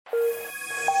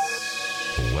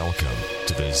Welcome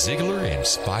to the Ziglar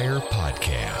Inspire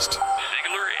Podcast.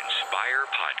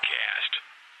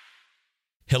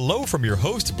 Hello from your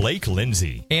host, Blake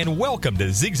Lindsay, and welcome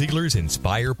to Zig Ziglar's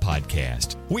Inspire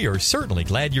Podcast. We are certainly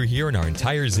glad you're here, and our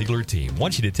entire Ziglar team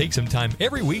wants you to take some time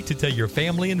every week to tell your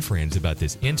family and friends about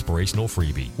this inspirational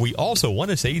freebie. We also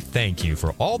want to say thank you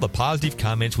for all the positive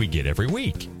comments we get every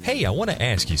week. Hey, I want to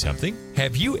ask you something.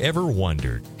 Have you ever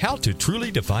wondered how to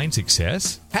truly define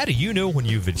success? How do you know when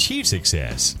you've achieved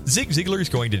success? Zig Ziglar is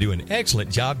going to do an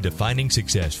excellent job defining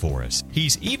success for us.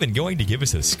 He's even going to give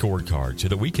us a scorecard so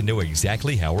that we can know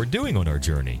exactly how we're doing on our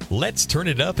journey. Let's turn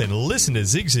it up and listen to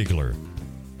Zig Ziglar.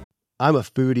 I'm a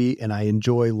foodie and I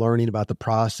enjoy learning about the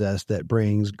process that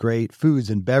brings great foods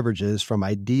and beverages from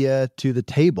idea to the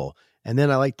table. And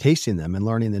then I like tasting them and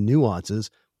learning the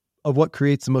nuances of what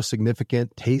creates the most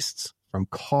significant tastes, from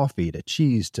coffee to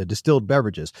cheese to distilled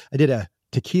beverages. I did a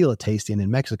tequila tasting in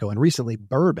Mexico and recently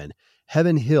bourbon.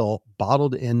 Heaven Hill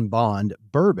bottled in bond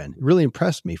bourbon really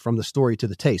impressed me from the story to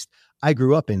the taste. I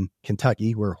grew up in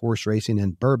Kentucky where horse racing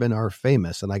and bourbon are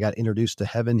famous, and I got introduced to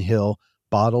Heaven Hill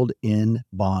bottled in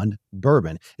bond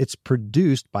bourbon. It's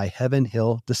produced by Heaven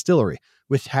Hill Distillery,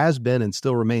 which has been and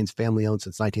still remains family owned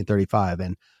since 1935.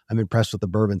 And I'm impressed with the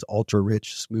bourbon's ultra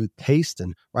rich, smooth taste.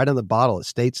 And right on the bottle, it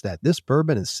states that this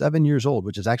bourbon is 7 years old,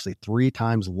 which is actually 3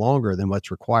 times longer than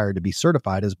what's required to be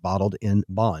certified as bottled in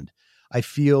bond. I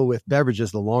feel with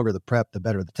beverages, the longer the prep, the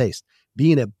better the taste.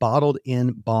 Being a bottled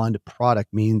in bond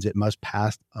product means it must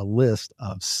pass a list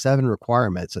of 7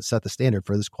 requirements that set the standard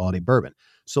for this quality bourbon.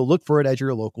 So look for it at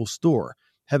your local store.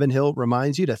 Heaven Hill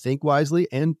reminds you to think wisely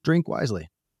and drink wisely.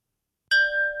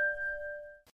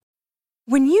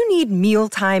 When you need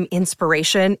mealtime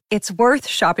inspiration, it's worth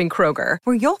shopping Kroger,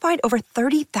 where you'll find over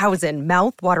 30,000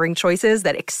 mouth-watering choices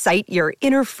that excite your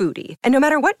inner foodie. And no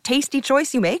matter what tasty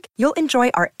choice you make, you'll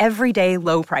enjoy our everyday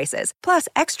low prices, plus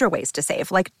extra ways to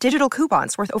save, like digital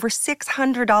coupons worth over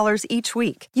 $600 each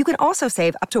week. You can also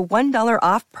save up to $1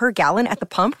 off per gallon at the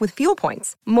pump with fuel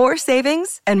points. More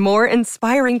savings and more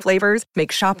inspiring flavors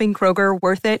make shopping Kroger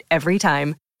worth it every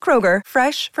time. Kroger,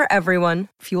 fresh for everyone.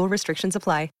 Fuel restrictions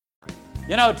apply.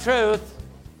 You know, truth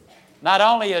not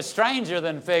only is stranger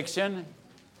than fiction,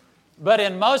 but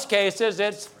in most cases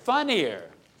it's funnier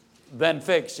than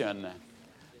fiction.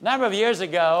 A number of years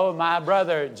ago, my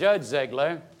brother Judge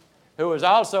Ziglar, who was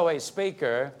also a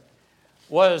speaker,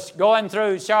 was going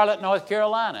through Charlotte, North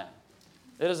Carolina.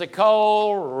 It was a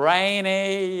cold,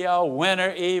 rainy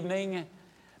winter evening,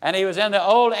 and he was in the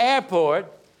old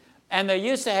airport, and they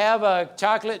used to have a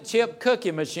chocolate chip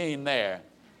cookie machine there.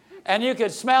 And you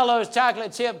could smell those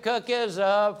chocolate chip cookies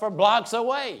for blocks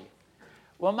away.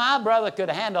 Well, my brother could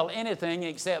handle anything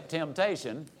except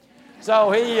temptation. So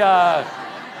he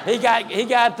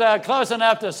got close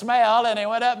enough to smell, and he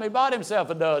went up and he bought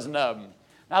himself a dozen of them.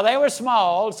 Now, they were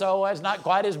small, so it's not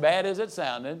quite as bad as it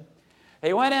sounded.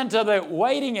 He went into the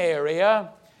waiting area,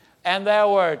 and there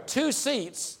were 2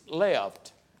 seats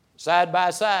left, side by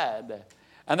side.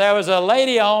 And there was a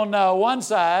lady on one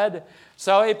side.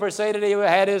 So he proceeded, he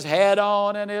had his hat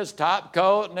on and his top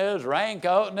coat and his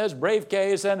raincoat and his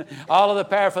briefcase and all of the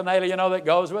paraphernalia, that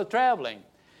goes with traveling.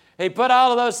 He put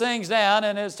all of those things down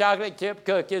and his chocolate chip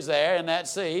cookies there in that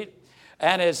seat.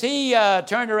 And as he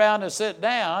turned around to sit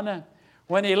down,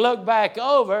 when he looked back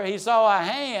over, he saw a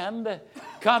hand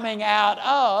coming out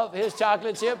of his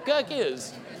chocolate chip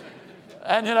cookies.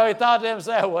 And, he thought to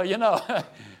himself, well, at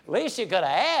least you could have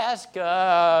asked.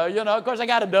 Of course, I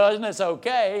got a dozen, it's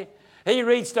okay. He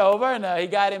reached over and he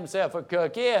got himself a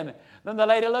cookie, and then the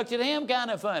lady looked at him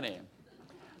kind of funny.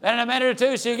 Then in a minute or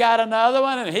two, she got another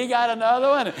one, and he got another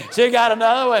one, and she got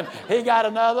another one, he got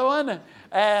another one,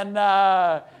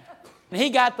 and he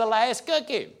got the last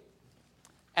cookie.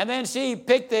 And then she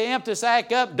picked the empty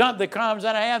sack up, dumped the crumbs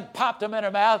in her hand, popped them in her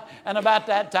mouth, and about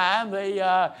that time,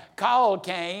 the call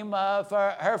came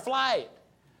for her flight.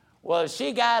 Well,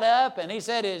 she got up, and he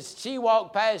said as she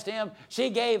walked past him,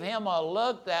 she gave him a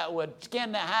look that would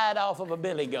skin the hide off of a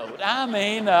billy goat. I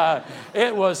mean,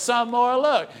 it was some more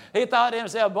look. He thought to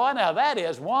himself, boy, now that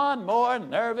is one more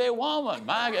nervy woman.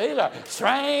 My God, these are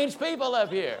strange people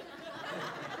up here.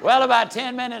 Well, about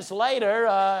 10 minutes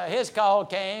later, his call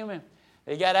came.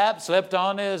 He got up, slipped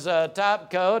on his top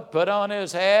coat, put on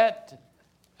his hat,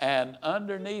 and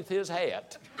underneath his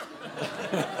hat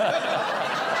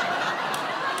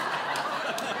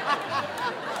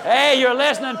hey, you're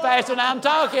listening faster than I'm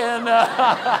talking,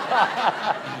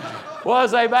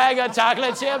 was a bag of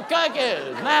chocolate chip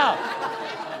cookies. Now,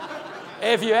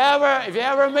 if you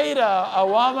ever meet a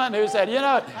woman who said,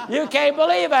 you can't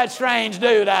believe that strange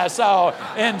dude I saw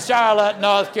in Charlotte,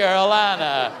 North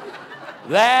Carolina,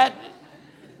 that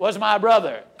was my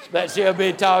brother that she'll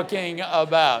be talking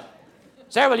about.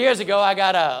 Several years ago, I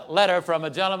got a letter from a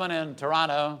gentleman in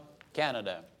Toronto,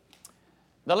 Canada.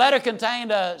 The letter contained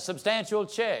a substantial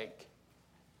check.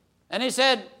 And he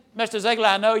said, Mr. Ziegler,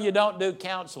 I know you don't do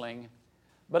counseling,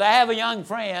 but I have a young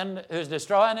friend who's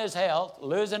destroying his health,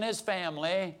 losing his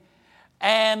family,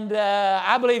 and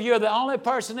I believe you're the only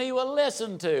person he will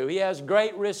listen to. He has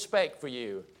great respect for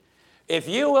you. If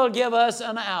you will give us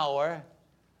an hour,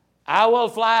 I will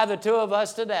fly the two of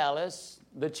us to Dallas.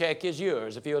 The check is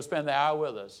yours if you'll spend the hour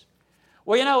with us.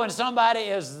 Well, you know, when somebody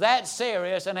is that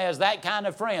serious and has that kind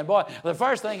of friend, boy, the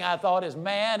first thing I thought is,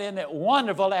 man, isn't it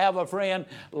wonderful to have a friend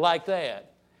like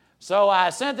that? So I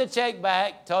sent the check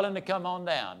back, told him to come on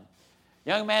down.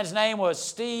 Young man's name was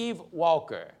Steve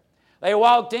Walker. They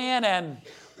walked in and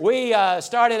we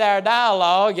started our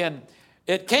dialogue, and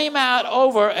it came out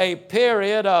over a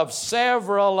period of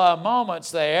several moments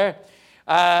there.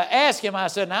 I asked him, I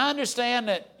said, now I understand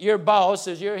that your boss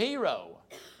is your hero.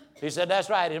 He said, that's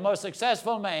right, he's the most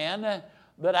successful man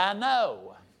that I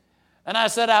know. And I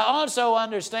said, I also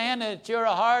understand that you're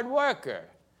a hard worker.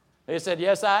 He said,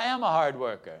 yes, I am a hard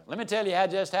worker. Let me tell you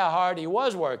just how hard he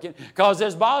was working, because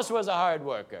his boss was a hard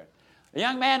worker. The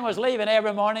young man was leaving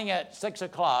every morning at 6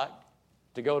 o'clock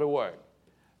to go to work.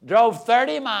 Drove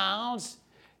 30 miles.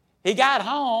 He got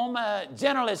home,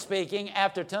 generally speaking,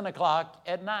 after 10 o'clock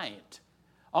at night.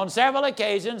 On several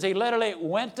occasions, he literally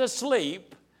went to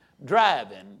sleep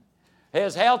driving.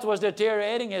 His health was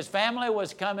deteriorating. His family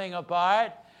was coming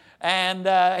apart. And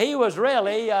he was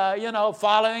really,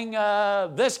 following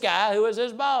this guy who was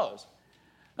his boss.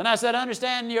 And I said,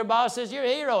 understand your boss is your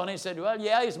hero. And he said, well,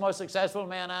 yeah, he's the most successful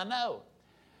man I know.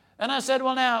 And I said,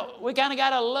 well, now, we kind of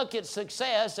got to look at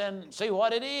success and see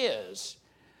what it is.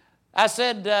 I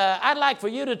said, I'd like for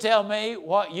you to tell me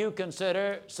what you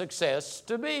consider success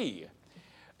to be.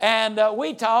 And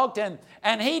we talked,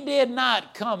 and he did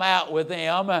not come out with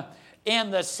them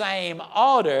in the same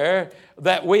order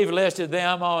that we've listed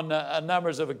them on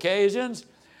numbers of occasions.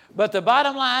 But the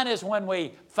bottom line is, when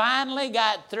we finally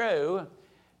got through,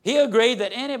 he agreed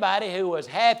that anybody who was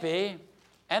happy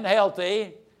and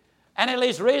healthy and at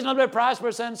least reasonably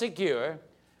prosperous and secure,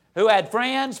 who had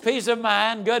friends, peace of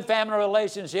mind, good family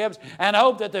relationships, and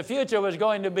hoped that the future was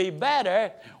going to be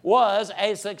better, was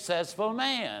a successful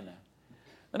man.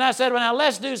 And I said, well, now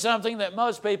let's do something that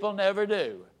most people never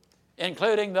do,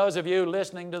 including those of you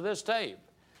listening to this tape.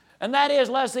 And that is,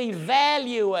 let's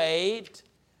evaluate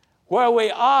where we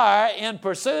are in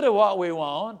pursuit of what we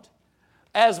want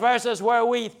as versus where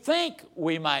we think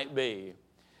we might be.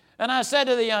 And I said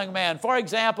to the young man, for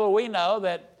example, we know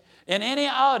that in any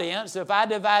audience, if I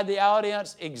divide the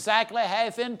audience exactly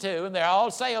half in two, and they're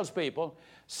all salespeople,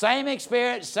 same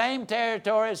experience, same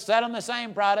territories, selling the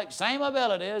same product, same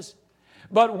abilities,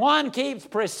 but one keeps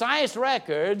precise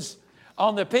records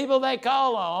on the people they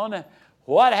call on,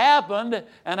 what happened,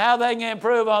 and how they can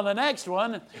improve on the next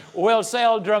one, will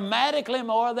sell dramatically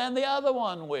more than the other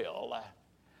one will.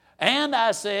 And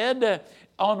I said,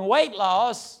 on weight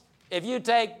loss, if you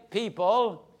take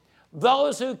people,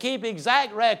 those who keep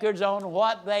exact records on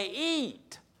what they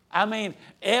eat, I mean,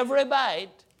 every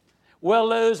bite, will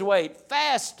lose weight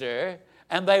faster,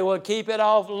 and they will keep it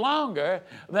off longer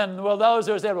than will those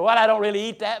who say, well, I don't really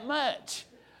eat that much.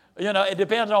 You know, it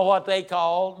depends on what they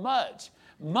call much.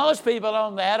 Most people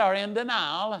on that are in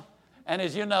denial, and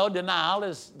as you know, denial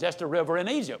is just a river in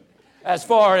Egypt as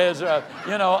far as, a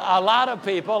lot of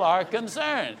people are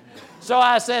concerned. So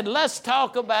I said, let's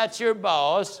talk about your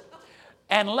boss,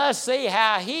 and let's see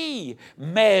how he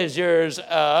measures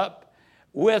up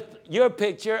with your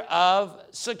picture of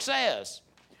success.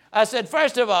 I said,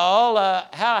 first of all,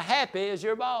 how happy is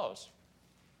your boss?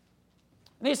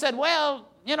 And he said, well,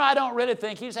 I don't really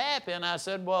think he's happy. And I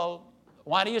said, well,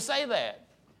 why do you say that?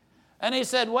 And he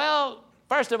said, well,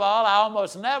 first of all, I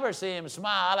almost never see him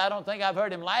smile. I don't think I've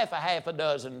heard him laugh a half a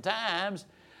dozen times.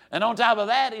 And on top of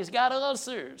that, he's got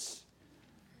ulcers.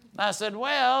 And I said,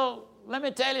 well, let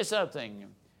me tell you something.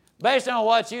 Based on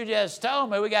what you just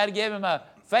told me, we got to give him a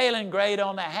failing grade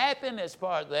on the happiness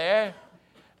part there.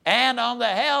 And on the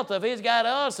health, if he's got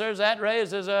ulcers, that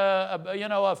raises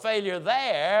a failure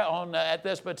there at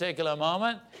this particular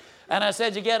moment. And I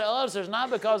said, you get ulcers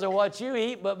not because of what you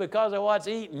eat, but because of what's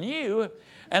eating you.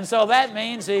 And so that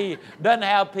means he doesn't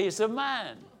have peace of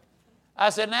mind. I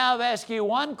said, now I've asked you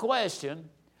one question,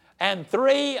 and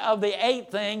 3 of the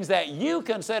 8 things that you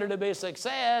consider to be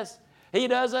success, he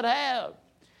doesn't have.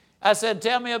 I said,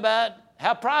 tell me about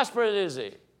how prosperous is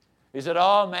he? He said,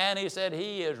 oh, man, he said,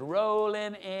 he is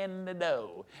rolling in the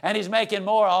dough. And he's making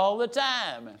more all the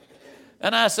time.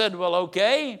 And I said, well,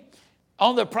 okay.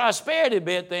 On the prosperity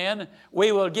bit, then,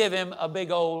 we will give him a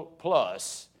big old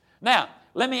plus. Now,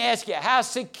 let me ask you, how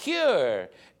secure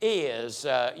is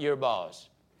your boss?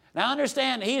 Now,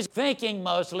 understand, he's thinking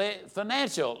mostly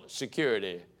financial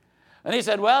security. And he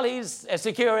said, well, he's as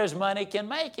secure as money can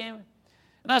make him.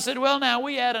 And I said, well, now,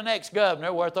 we had an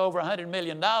ex-governor worth over $100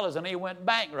 million, and he went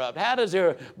bankrupt. How does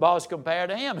your boss compare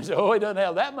to him? He said, oh, he doesn't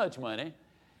have that much money.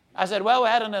 I said, well, we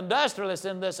had an industrialist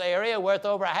in this area worth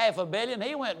over $500 million.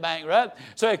 He went bankrupt,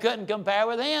 so he couldn't compare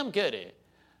with him, could he?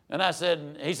 And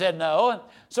he said, no.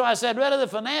 So I said, well, the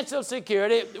financial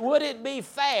security, would it be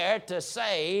fair to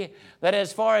say that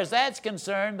as far as that's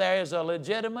concerned, there is a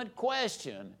legitimate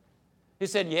question? He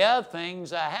said, yeah,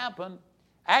 things happen.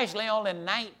 Actually, only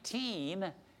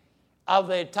 19 of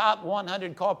the top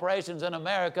 100 corporations in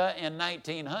America in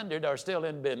 1900 are still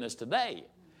in business today.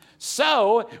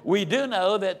 So we do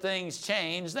know that things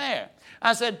change there.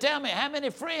 I said, tell me, how many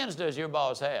friends does your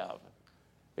boss have?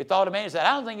 He thought of me and said,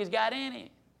 I don't think he's got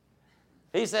any.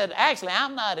 He said, actually,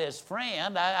 I'm not his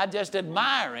friend. I just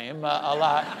admire him a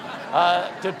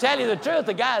lot. To tell you the truth,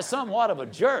 the guy is somewhat of a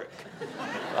jerk.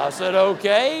 I said,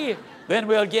 okay, then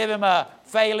we'll give him a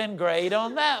failing grade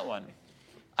on that one.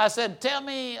 I said, tell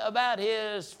me about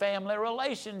his family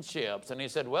relationships. And he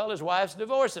said, well, his wife's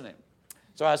divorcing him.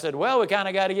 So I said, well, we kind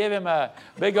of got to give him a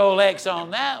big old X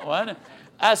on that one.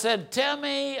 I said, tell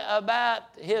me about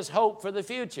his hope for the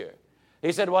future.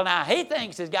 He said, well, now, he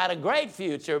thinks he's got a great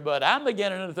future, but I'm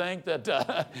beginning to think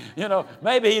that,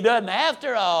 maybe he doesn't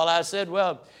after all. I said,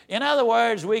 well, in other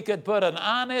words, we could put an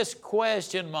honest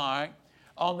question mark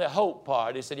on the hope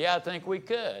part. He said, yeah, I think we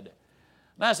could.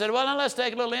 And I said, well, now let's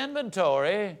take a little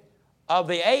inventory of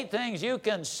the 8 things you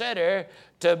consider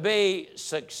to be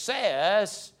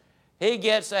success. He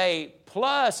gets a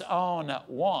plus on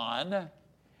 1.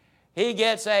 He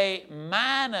gets a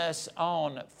minus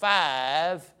on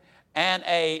 5. And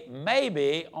a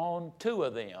maybe on 2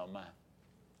 of them.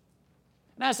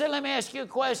 Now I said, let me ask you a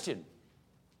question.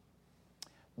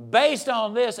 Based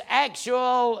on this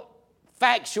actual,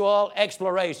 factual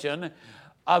exploration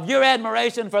of your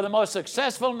admiration for the most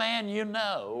successful man you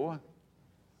know,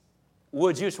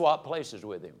 would you swap places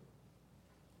with him?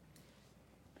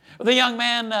 The young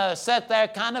man sat there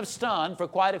kind of stunned for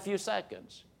quite a few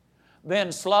seconds.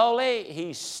 Then slowly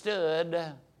he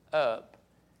stood up.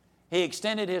 He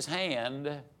extended his hand,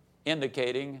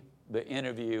 indicating the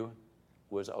interview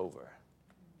was over.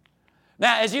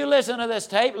 Now, as you listen to this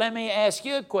tape, let me ask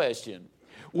you a question.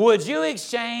 Would you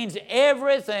exchange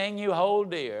everything you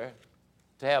hold dear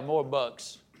to have more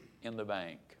bucks in the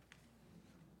bank?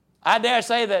 I dare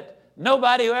say that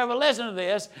nobody who ever listened to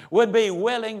this would be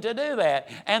willing to do that.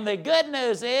 And the good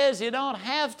news is you don't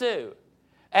have to.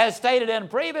 As stated in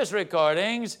previous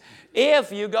recordings,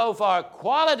 if you go for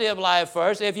quality of life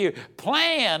first, if you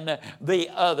plan the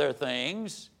other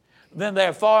things, then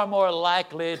they're far more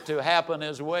likely to happen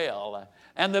as well.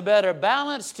 And the better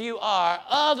balanced you are,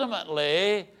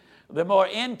 ultimately, the more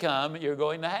income you're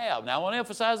going to have. Now, I want to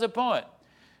emphasize the point.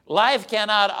 Life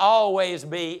cannot always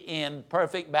be in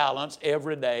perfect balance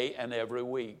every day and every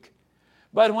week.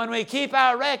 But when we keep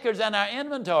our records and our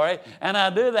inventory, and I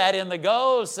do that in the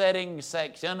goal-setting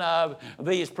section of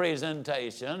these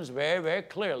presentations very, very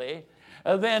clearly,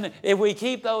 then if we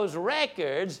keep those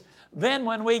records, then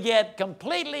when we get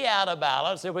completely out of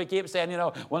balance, if we keep saying,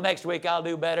 well, next week I'll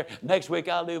do better, next week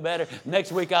I'll do better,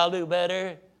 next week I'll do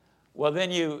better, well,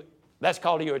 then that's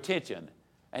called to your attention.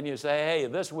 And you say, hey,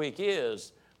 this week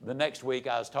is the next week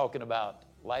I was talking about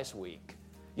last week.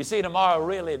 You see, tomorrow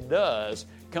really does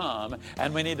come,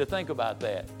 and we need to think about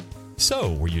that.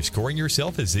 So, were you scoring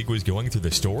yourself as Zig was going through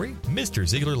the story? Mr.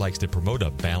 Ziegler likes to promote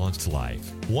a balanced life,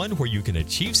 one where you can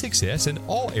achieve success in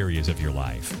all areas of your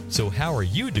life. So how are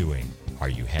you doing? Are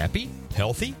you happy,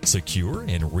 healthy, secure,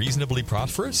 and reasonably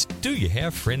prosperous? Do you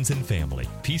have friends and family,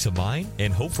 peace of mind,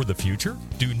 and hope for the future?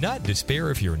 Do not despair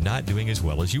if you're not doing as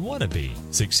well as you want to be.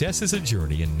 Success is a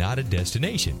journey and not a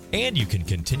destination, and you can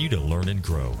continue to learn and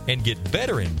grow and get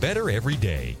better and better every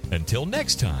day. Until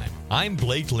next time, I'm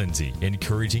Blake Lindsay,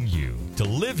 encouraging you to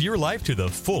live your life to the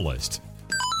fullest.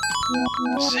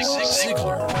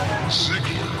 Ziegler.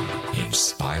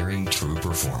 Inspiring true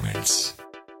performance.